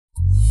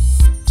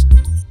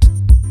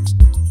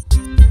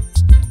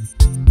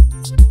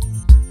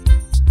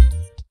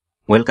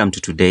Welcome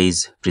to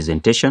today's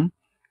presentation.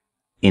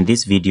 In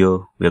this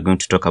video, we are going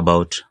to talk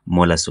about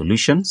molar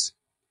solutions.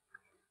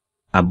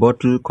 A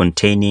bottle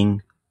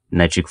containing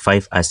nitric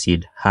 5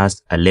 acid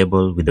has a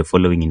label with the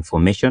following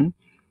information: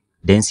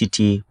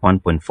 density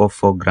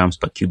 1.44 grams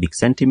per cubic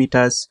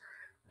centimeters,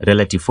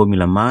 relative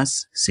formula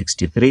mass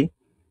 63,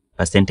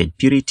 percentage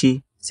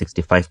purity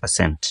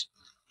 65%.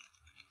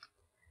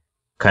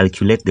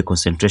 Calculate the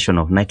concentration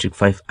of nitric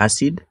 5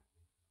 acid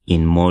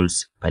in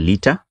moles per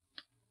liter.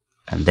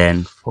 And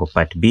then for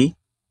part B,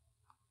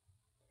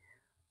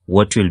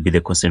 what will be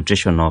the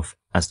concentration of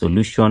a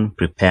solution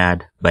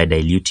prepared by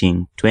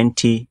diluting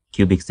 20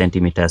 cubic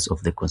centimeters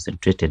of the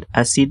concentrated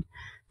acid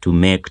to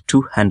make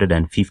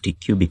 250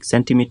 cubic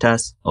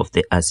centimeters of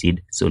the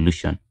acid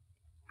solution.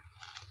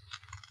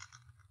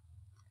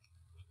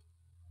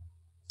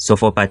 So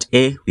for part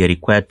A, we are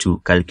required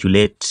to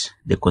calculate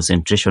the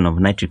concentration of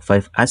nitric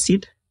 5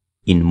 acid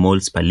in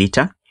moles per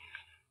liter.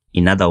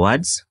 In other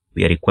words,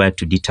 we are required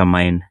to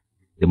determine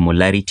the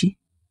molarity.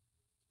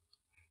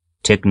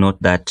 Take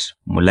note that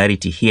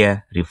molarity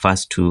here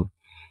refers to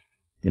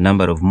the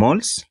number of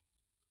moles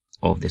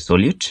of the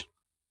solute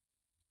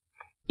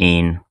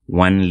in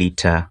 1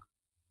 liter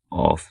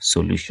of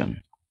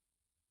solution.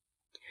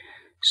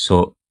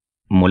 So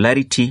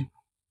molarity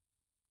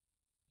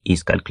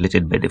is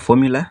calculated by the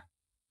formula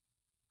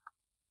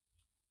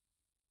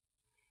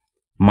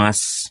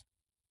mass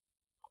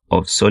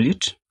of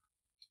solute,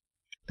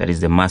 that is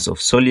the mass of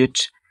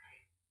solute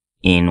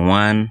in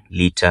 1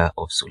 liter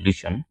of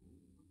solution,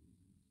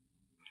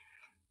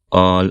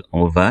 all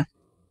over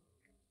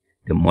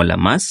the molar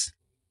mass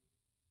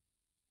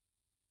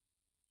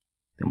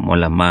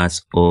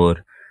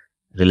or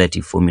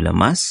relative formula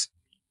mass.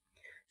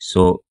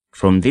 So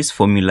from this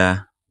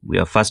formula, we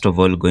are first of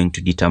all going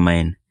to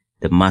determine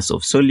the mass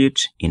of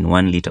solute in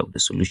 1 liter of the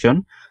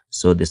solution.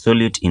 So the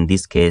solute in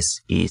this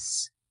case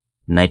is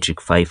nitric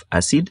 5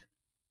 acid.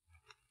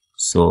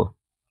 So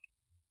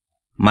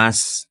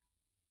mass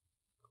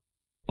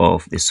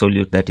of the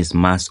solute, that is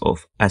mass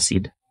of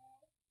acid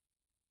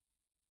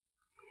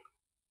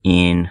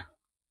in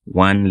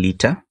 1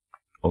 liter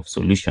of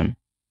solution,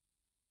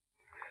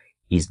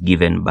 is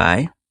given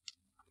by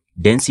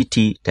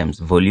density times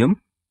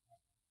volume,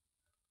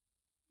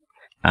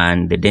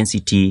 and the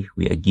density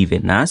we are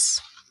given as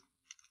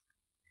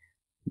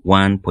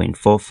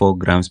 1.44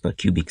 grams per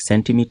cubic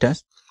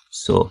centimeters.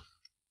 So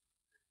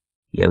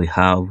here we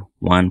have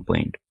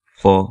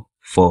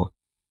 1.44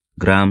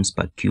 grams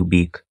per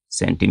cubic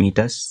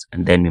centimeters,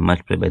 and then we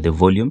multiply by the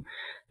volume.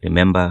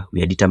 Remember,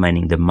 we are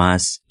determining the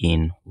mass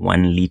in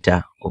 1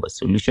 liter of a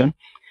solution.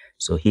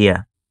 So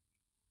here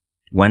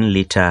 1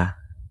 liter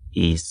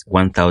is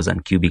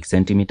 1000 cubic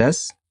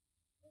centimeters,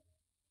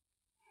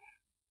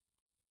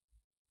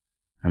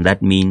 and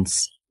that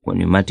means when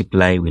we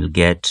multiply, we'll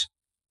get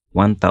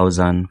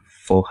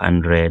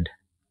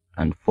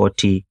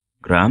 1440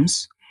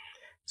 grams.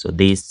 So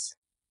this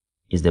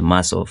is the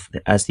mass of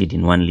the acid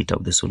in 1 liter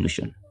of the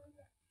solution.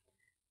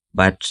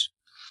 But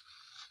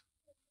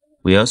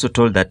we are also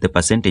told that the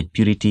percentage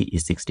purity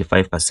is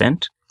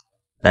 65%.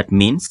 That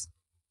means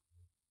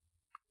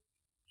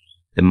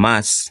the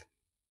mass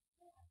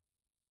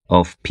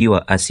of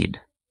pure acid,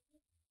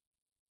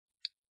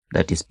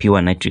 that is pure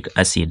nitric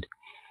acid,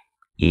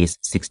 is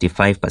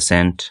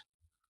 65%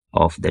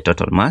 of the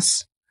total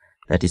mass.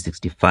 That is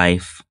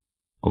 65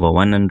 over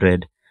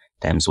 100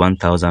 times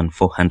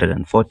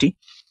 1440.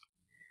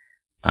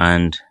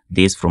 And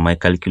this, from my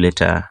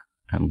calculator,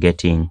 I'm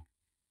getting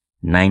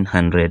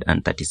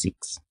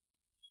 936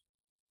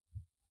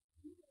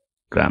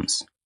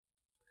 grams.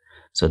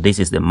 So this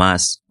is the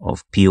mass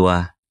of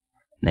pure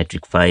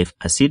nitric 5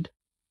 acid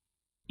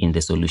in the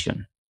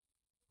solution.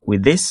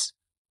 With this,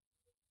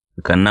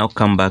 we can now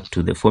come back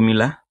to the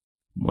formula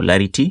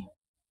molarity.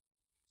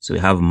 So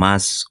we have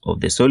mass of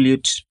the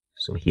solute.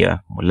 So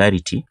here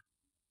molarity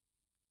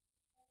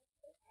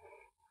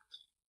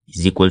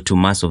is equal to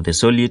mass of the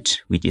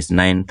solute, which is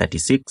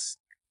 936,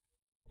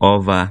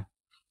 over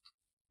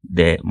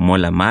the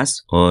molar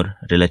mass or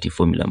relative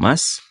formula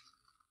mass.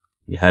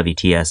 We have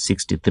it here as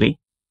 63.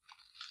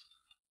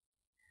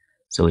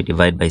 So we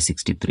divide by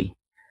 63.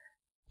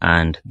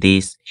 And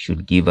this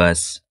should give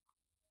us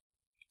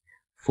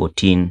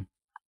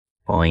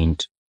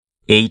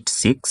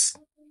 14.86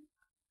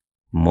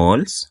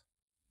 moles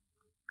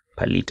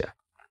per liter.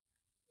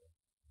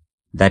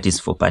 That is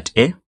for part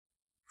A.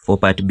 For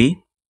part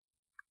B,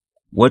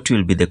 what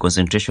will be the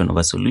concentration of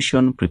a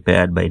solution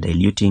prepared by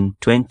diluting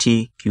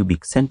 20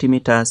 cubic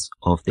centimeters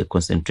of the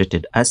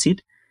concentrated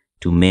acid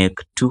to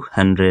make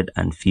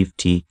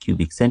 250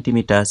 cubic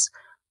centimeters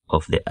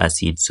of the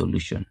acid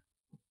solution?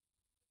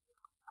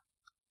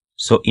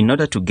 So in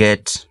order to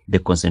get the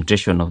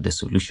concentration of the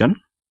solution,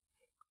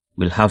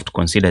 we'll have to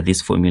consider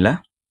this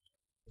formula: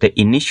 the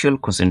initial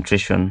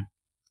concentration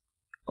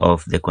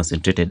of the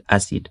concentrated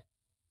acid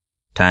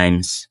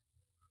times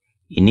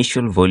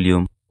initial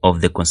volume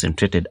of the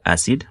concentrated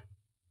acid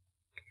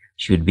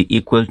should be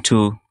equal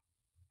to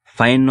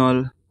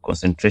final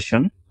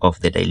concentration of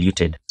the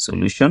diluted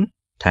solution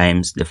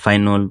times the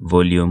final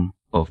volume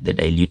of the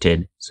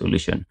diluted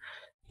solution.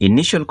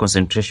 Initial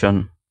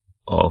concentration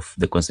of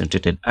the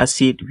concentrated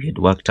acid we had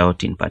worked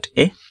out in part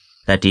A,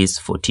 that is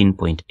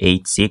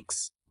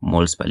 14.86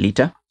 moles per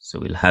liter. So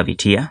we'll have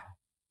it here,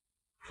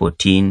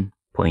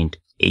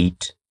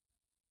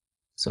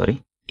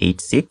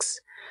 14.86,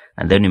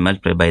 and then we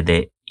multiply by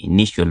the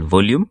initial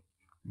volume.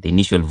 The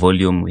initial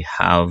volume we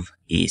have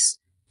is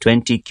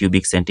 20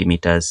 cubic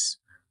centimeters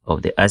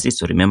of the acid.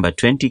 So remember,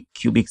 20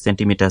 cubic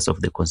centimeters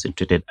of the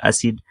concentrated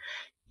acid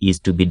is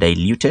to be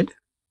diluted,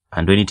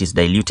 and when it is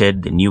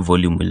diluted, the new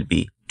volume will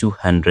be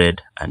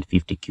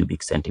 250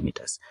 cubic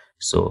centimeters.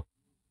 So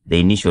the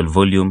initial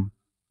volume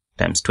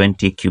times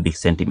 20 cubic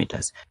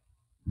centimeters.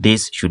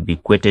 This should be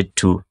equated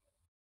to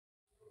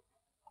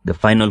the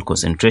final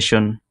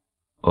concentration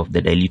of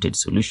the diluted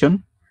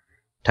solution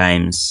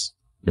times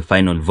the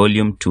final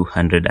volume,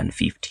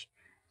 250.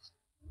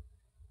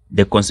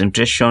 The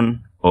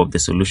concentration of the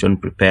solution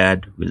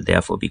prepared will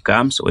therefore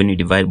become, so when we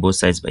divide both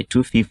sides by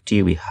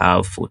 250, we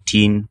have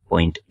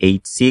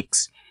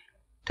 14.86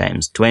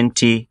 times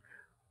 20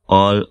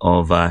 all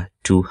over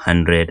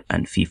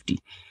 250.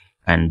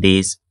 And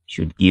this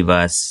should give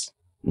us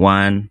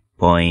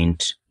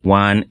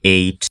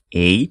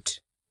 1.188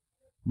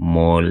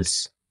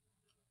 moles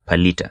per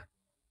liter.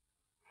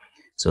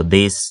 So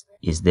this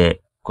is the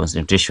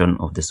concentration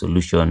of the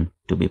solution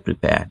to be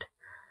prepared.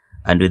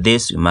 And with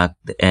this, we mark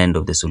the end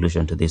of the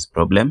solution to this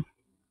problem.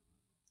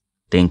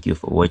 Thank you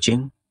for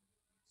watching.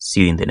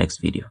 See you in the next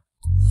video.